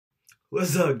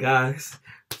What's up, guys?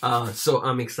 So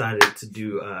I'm excited to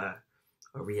do a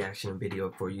reaction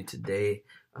video for you today.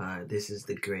 This is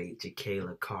the great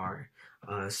Jekalyn Carr.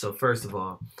 So first of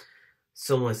all,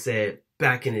 someone said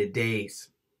back in the day,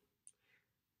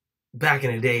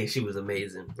 she was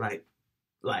amazing.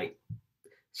 Like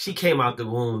she came out the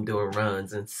womb doing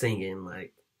runs and singing.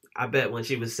 Like, I bet when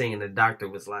she was singing, the doctor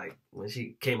was like, when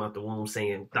she came out the womb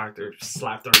singing, doctor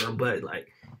slapped her on her butt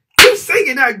like, "You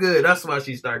singing that good." That's why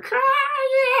she started crying.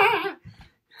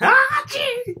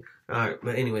 Alright,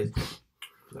 but anyways,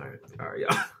 alright,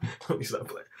 y'all. Let me stop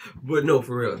playing. But no,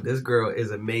 for real, this girl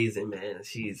is amazing, man.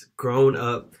 She's grown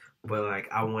up, but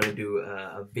like, I want to do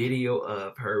a video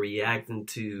of her reacting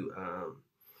to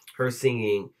her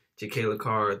singing Jekalyn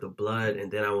Carr, The Blood, and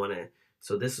then I want to.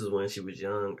 So this is when she was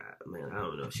young. Man, I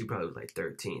don't know. She probably was like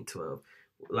 13, 12,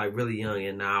 like really young.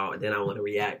 And now, then I want to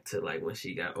react to like when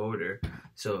she got older.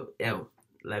 So,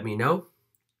 let me know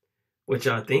what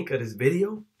y'all think of this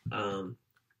video.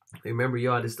 Remember,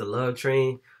 y'all, this is the Love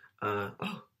Train.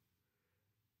 Oh,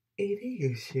 it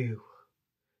is you.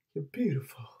 You're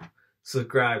beautiful.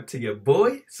 Subscribe to your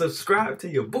boy. Subscribe to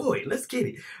your boy. Let's get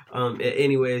it.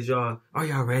 Anyways, y'all, are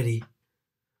y'all ready?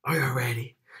 Are y'all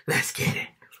ready? Let's get it.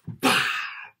 Bye.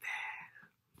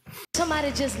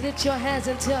 Somebody just lift your hands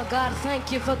and tell God,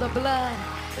 thank you for the blood.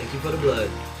 Thank you for the blood.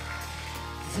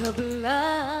 The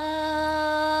blood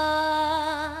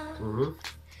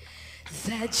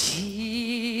that Jesus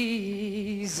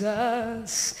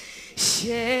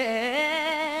shed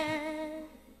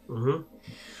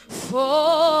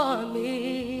for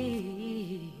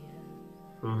me.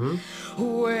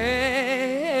 Way,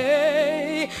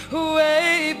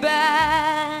 way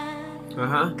back.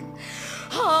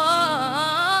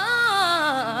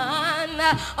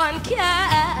 On Calvary.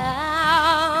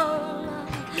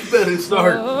 You better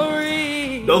start.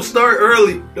 Don't start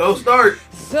early. Don't start.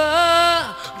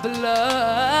 The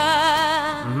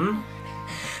blood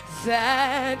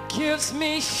that gives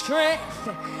me strength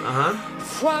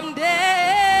from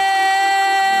day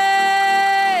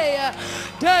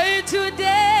to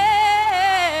day.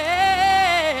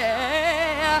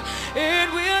 It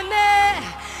will never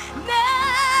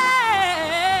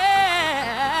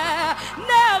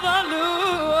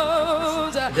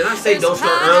lose. Did I say don't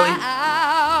start early?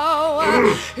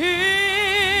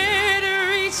 It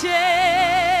reaches.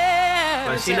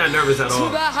 Like, she's not nervous at all.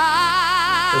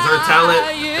 Because her talent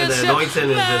and the anointing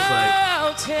is just like,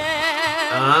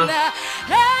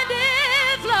 and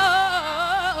it flows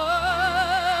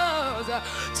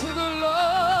to the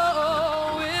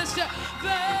lowest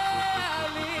valley.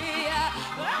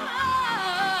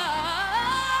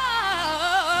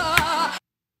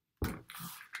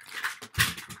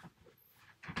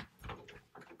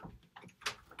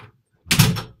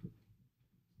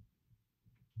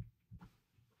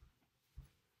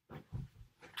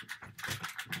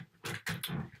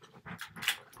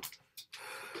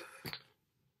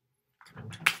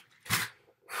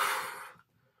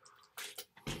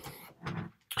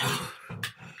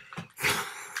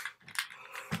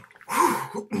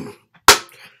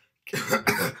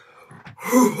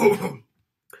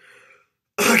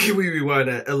 Can we rewind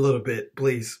that a little bit,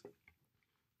 please?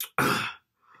 To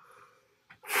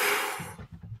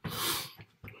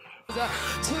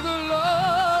the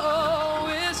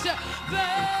lowest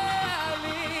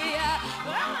valley.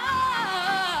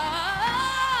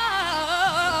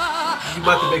 You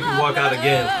about to make me walk out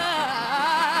again.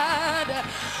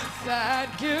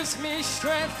 That gives me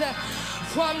strength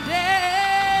from day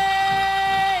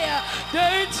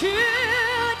to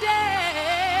day.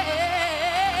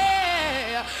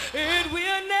 It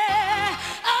will never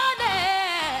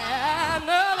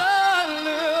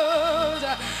lose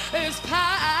its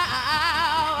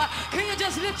power. Can you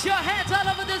just lift your hands all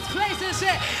over this place and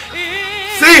say,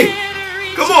 sing!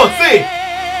 Come on, sing!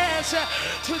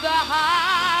 To the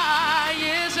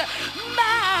highest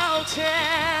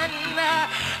mountain,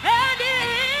 and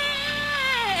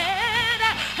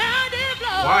it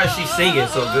blows. Why is she singing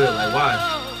so good? Like, why?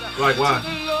 Like, why?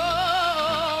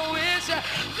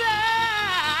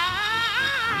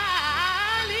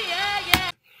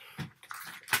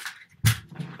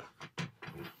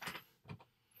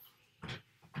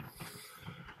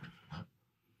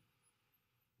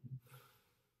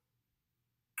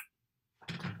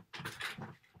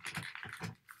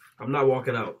 I'm not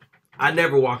walking out. I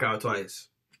never walk out twice.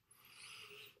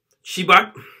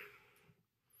 Can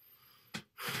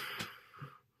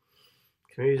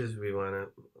you just rewind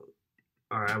it?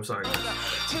 Alright, I'm sorry. To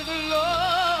the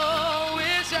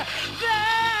lowest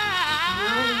valley.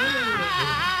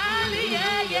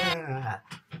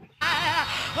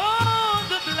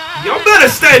 Y'all better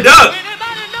stand up.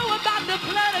 Anybody know about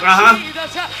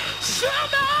Jesus.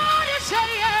 Somebody say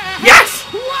yeah. Yes.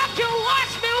 What you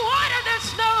wash me whiter than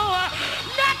snow.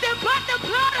 Nothing but the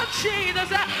blood of Jesus.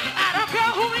 I don't care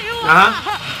who you are.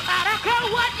 I don't care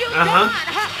what you've done.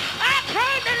 I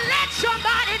came to let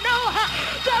somebody know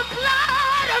the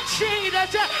blood of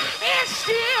Jesus is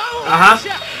still wash.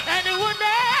 And it will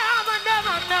never,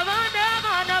 never, never,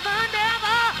 never, never,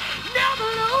 never, never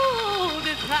lose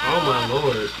its power. Oh my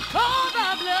Lord. Oh, the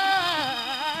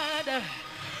blood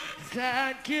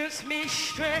that gives me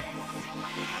strength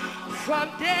from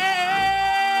day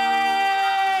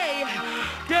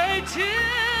to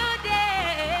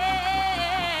day.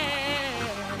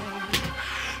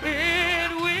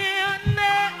 It will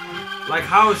never. Like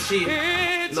how is she?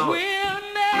 It No. will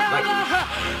never. Like,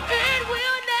 it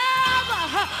will never.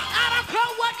 I don't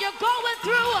care what you're going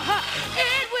through.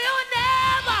 It will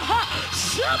never.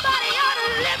 Somebody ought to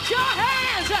lift your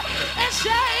hands and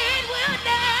say, it will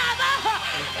never.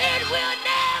 It will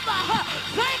never.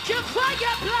 Thank you for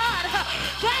your blood.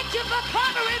 Thank you for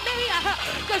covering me.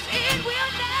 Because it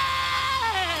will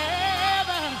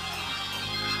never.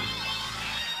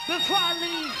 Before I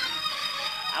leave,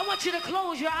 I want you to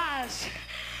close your eyes.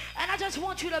 And I just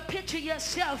want you to picture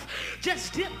yourself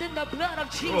just dipped in the blood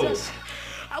of Jesus.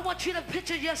 I want you to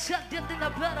picture yourself dipped in the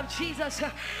blood of Jesus.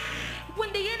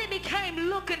 When the enemy came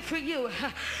looking for you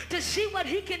to see what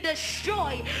he can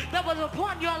destroy that was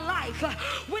upon your life,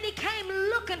 when he came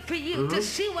looking for you to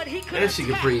see what he could And she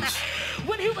can preach.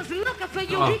 when he was looking for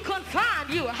you, he couldn't find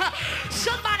you.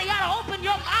 Somebody ought to open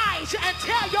your eyes and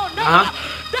tell your neighbor,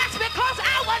 that's because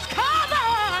I was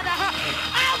covered.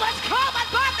 I was covered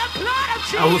by the blood of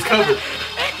Jesus. I was covered.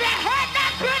 If it had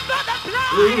not been for the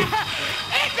blood,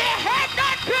 if it had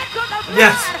not been for the blood,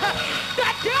 Yes. the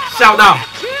devil Shout would out.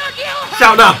 have killed you.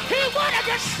 Shout out. He would have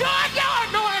destroyed your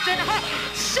anointing.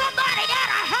 Somebody got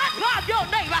to high five your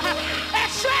neighbor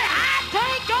and say, I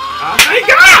thank God. I thank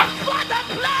God. For the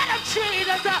blood of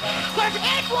Jesus, because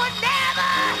it would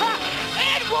never,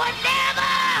 I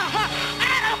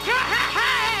don't care how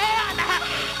high I am,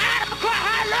 I don't care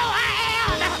how low I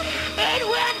am, it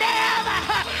will never,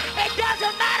 it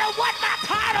doesn't matter what my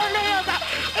title is,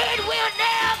 it will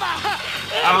never.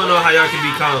 I don't know how y'all can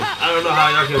be calm. I don't know how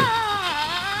y'all can.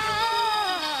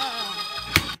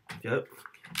 Yep.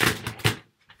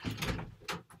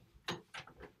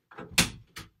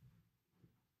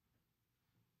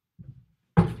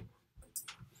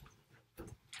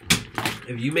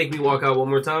 If you make me walk out one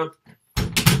more time,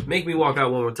 make me walk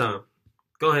out one more time.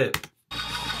 Go ahead.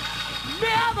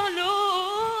 Never lose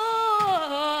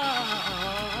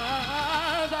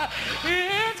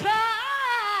its power,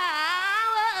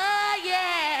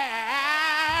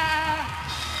 yeah.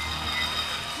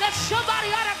 Let somebody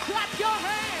ought to clap your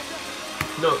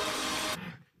hands. No.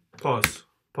 Pause.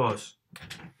 Pause.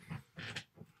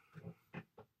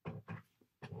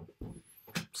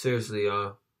 Seriously,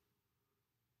 y'all.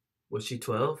 Was she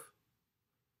 12?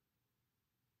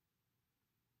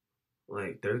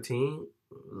 Like 13?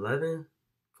 11?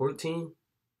 14?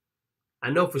 I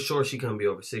know for sure she couldn't be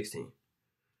over 16.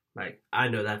 Like, I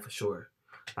know that for sure.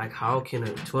 Like, how can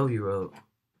a 12-year-old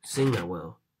sing that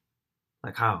well?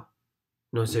 Like, how?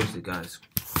 No, seriously, guys.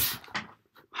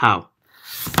 How?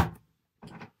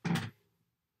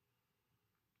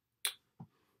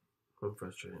 I'm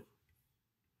frustrated.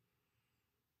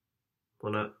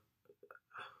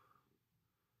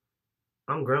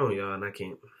 I'm grown, y'all, and I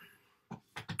can't.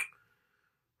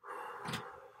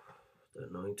 The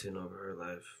anointing over her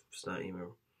life, it's not even.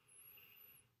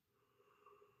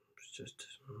 It's just.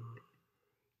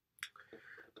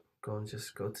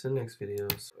 Just go to the next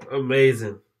videos.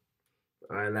 Amazing.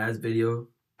 Alright, last video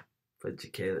for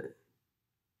Jekalyn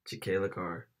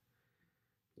Carr.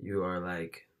 You are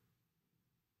like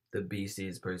the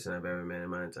beastiest person I've ever met in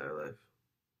my entire life.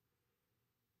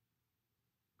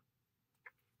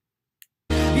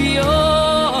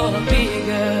 You're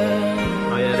bigger.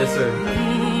 Oh yeah, this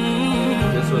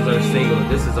was our single.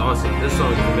 This is awesome. This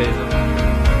song is amazing.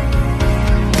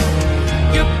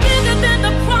 You're bigger than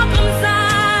the problems I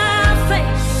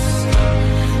face.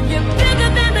 You're bigger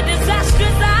than the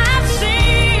disasters I've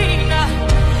seen.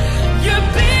 You're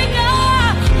bigger.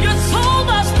 You're so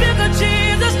much bigger,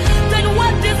 Jesus, than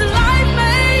what this life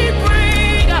may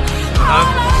bring. Oh,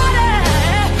 Lord,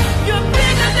 you're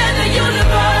bigger than the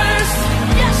universe.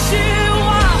 Yes, you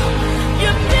are.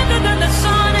 You're bigger than the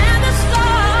sun and the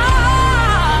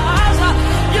stars.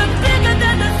 You're bigger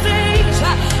than the things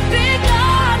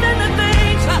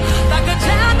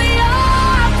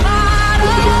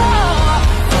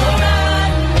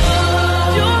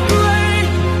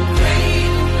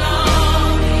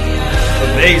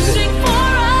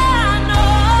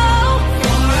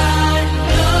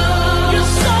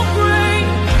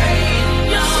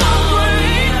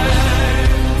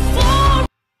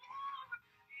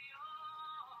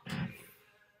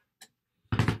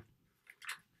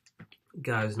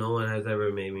guys, no one has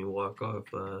ever made me walk off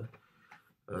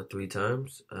 3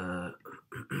 times.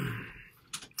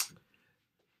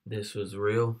 This was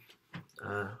real.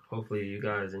 Hopefully you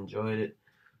guys enjoyed it.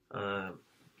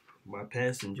 My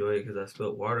pants enjoyed it because I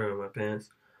spilled water in my pants.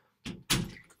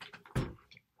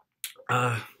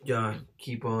 Y'all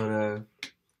keep on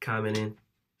commenting,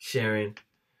 sharing,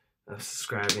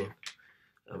 subscribing.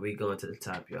 We going to the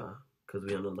top, y'all, because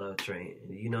we on the love train.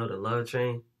 And you know the love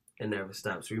train, it never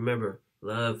stops. Remember,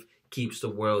 love keeps the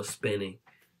world spinning.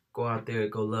 Go out there,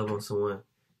 go love on someone.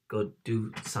 Go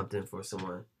do something for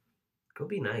someone. Go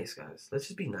be nice, guys. Let's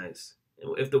just be nice.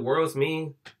 If the world's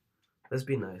mean, let's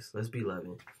be nice. Let's be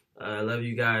loving. I love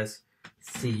you guys.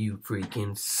 See you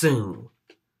freaking soon.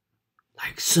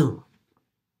 Like soon.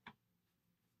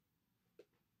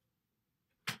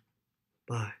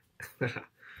 Bye.